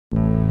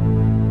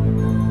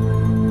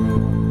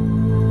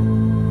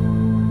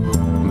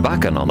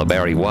Buchan on the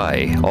Barry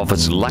Way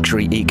offers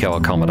luxury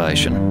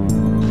eco-accommodation.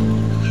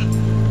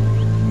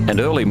 And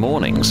early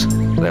mornings,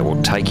 they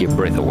will take your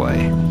breath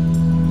away.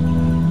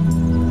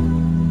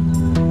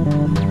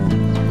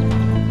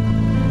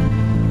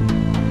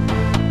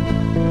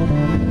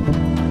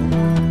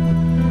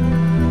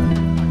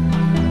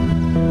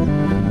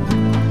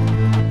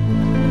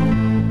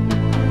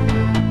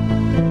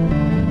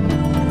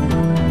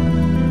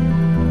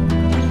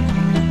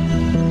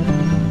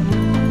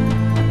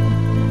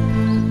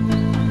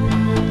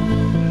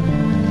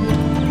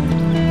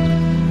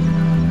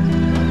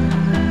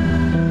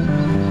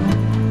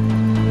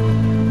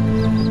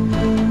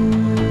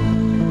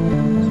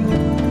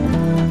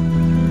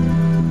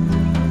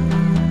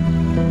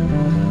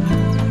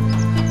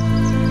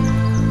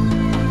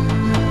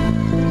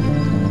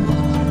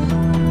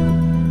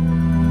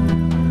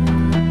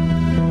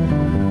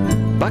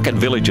 Buchan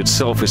village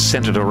itself is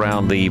centred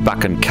around the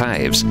Buchan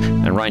Caves,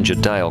 and Ranger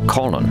Dale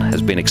Collin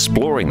has been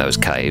exploring those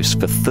caves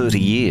for 30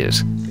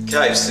 years. The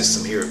cave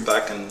system here at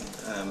Buchan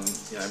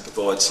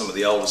provides some of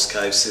the oldest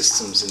cave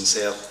systems in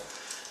south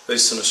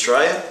eastern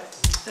Australia,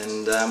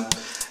 and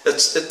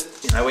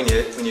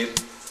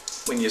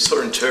when you're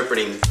sort of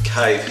interpreting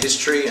cave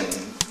history and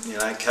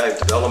cave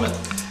development,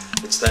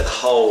 it's that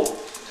whole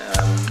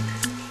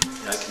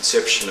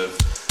conception of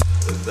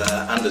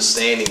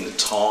understanding the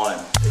time.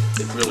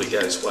 It really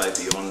goes way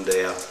beyond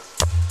our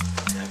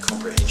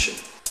comprehension.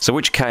 So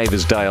which cave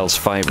is Dale's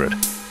favourite?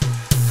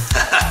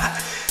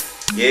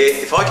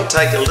 Yeah, if I could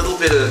take a little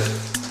bit of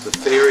the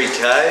Fairy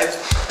Cave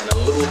and a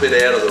little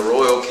bit out of the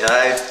Royal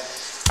Cave,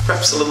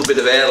 perhaps a little bit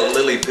of out of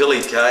Lily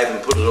Pilly Cave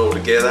and put it all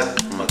together,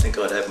 I think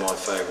I'd have my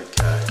favourite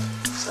cave.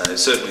 So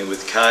certainly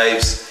with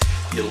caves,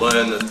 you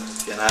learn that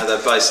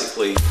they're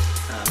basically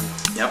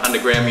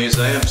underground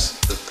museums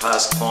of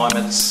past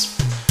climates,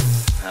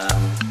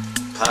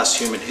 past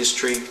human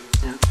history,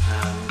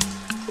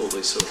 all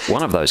these sort of things.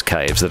 One of those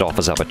caves that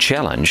offers up a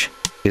challenge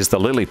is the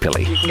Lily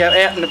Pilly. You can go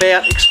out and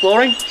about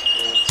exploring.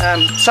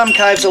 Some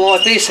caves are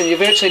like this and you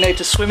virtually need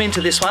to swim into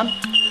this one,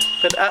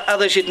 but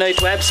others you'd need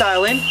to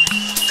abseil in.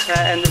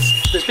 And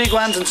there's big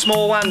ones and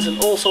small ones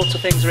and all sorts of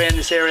things around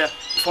this area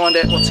to find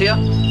out what's here.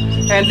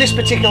 And this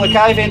particular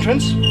cave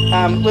entrance,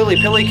 Lily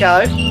Pilly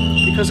Cave,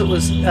 because it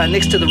was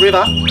next to the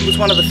river, it was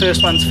one of the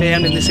first ones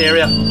found in this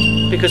area,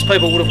 because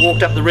people would have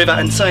walked up the river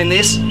and seen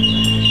this,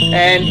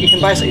 and you can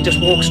basically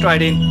just walk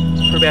straight in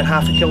for about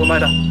half a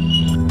kilometre.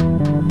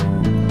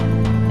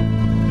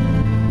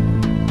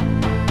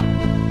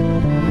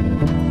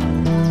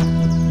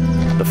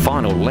 The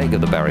final leg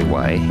of the Barry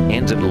Way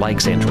ends at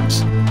Lake's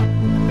entrance.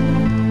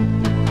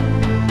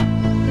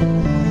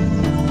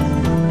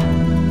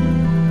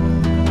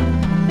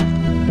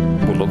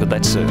 We'll look at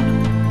that soon.